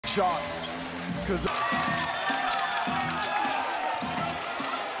shot.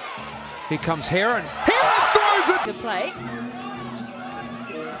 Here comes Heron. Heron throws it! Good play.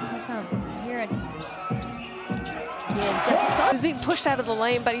 Here comes Heron. Yeah, just so. He was being pushed out of the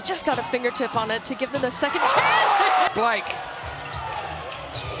lane, but he just got a fingertip on it to give them a second chance. Blake.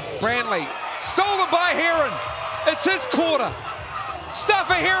 Brantley. Stolen by Heron. It's his quarter.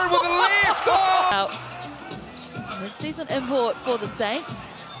 Mustapha Heron with a left. Oh! Mid-season import for the Saints.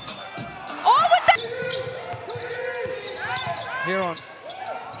 Oh, with that! Heron.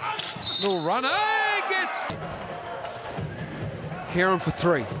 Little run. Hey, gets. Heron for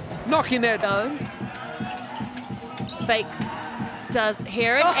three. Knocking that. Jones. Fakes. Does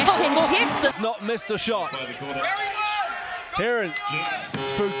Heron and hits the. It's not missed a shot. Heron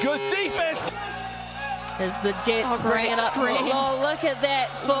for good defense. As the Jets bring it up. Oh, look at that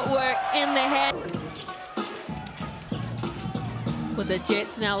footwork in the hand. With the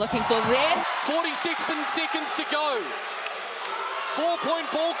Jets now looking for that. 47 seconds to go. 4-point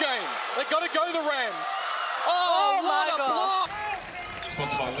ball game. They've got to go the Rams. Oh what a block!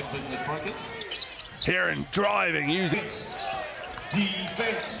 Sponsored by Link Business Brokers. Heron driving, using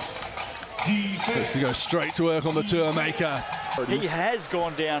Defense. to go straight to work on the tour maker. He has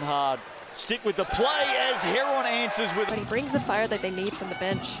gone down hard. Stick with the play as Heron answers with. But he brings the fire that they need from the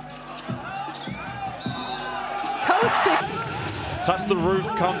bench. Coasting. Touch the roof,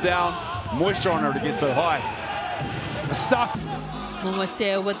 come down. Moisture on her to get so high. Mustapha.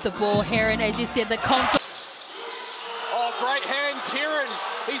 Mumwasea with the ball. Heron, as you said, the confidence. Oh, great hands, Heron.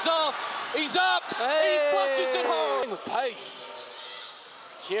 He's off. He's up. He flushes it home with pace.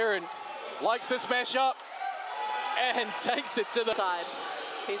 Heron likes to smash up and takes it to the side.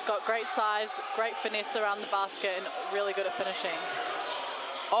 He's got great size, great finesse around the basket, and really good at finishing.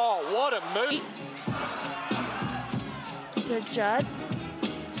 Oh, what a move. To Judd.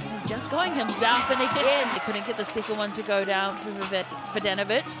 And just going himself, and again, he couldn't get the second one to go down to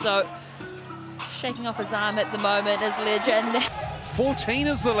Vidanovic, so shaking off his arm at the moment is Legend. 14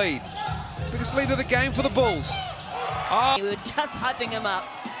 is the lead. Biggest lead of the game for the Bulls. Oh. We were just hyping him up.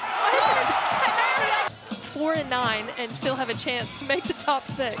 4-9 and still have a chance to make the top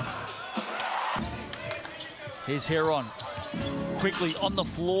 6. Here's Heron. Quickly on the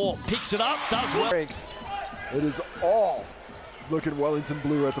floor, picks it up, does well. It is all looking Wellington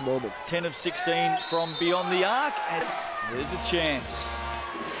blue at the moment. 10 of 16 from beyond the arc. There's a chance.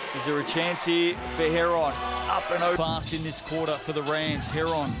 Is there a chance here for Heron? Up and over. Fast in this quarter for the Rams.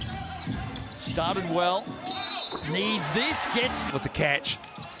 Heron started well. Needs this. Gets with the catch.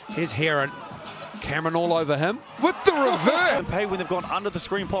 Here's Heron. Cameron all over him with the reverse. And pay when they've gone under the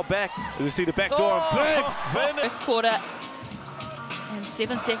screen, pop back. As you see the back door. First quarter. And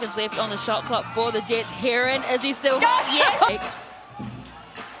 7 seconds left on the shot clock for the Jets. Heron, is he still hot? Yes!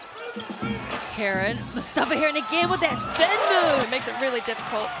 Heron, Mustapha Heron again with that spin move. It makes it really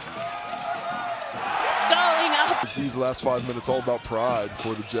difficult. Going up. These last 5 minutes all about pride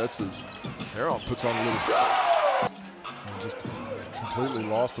for the Jets as Heron puts on a little shot. And just completely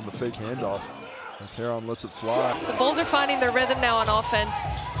lost on the fake handoff as Heron lets it fly. The Bulls are finding their rhythm now on offense.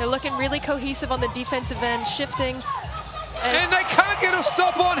 They're looking really cohesive on the defensive end, shifting. And they can't get a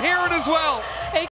stop on Heron as well.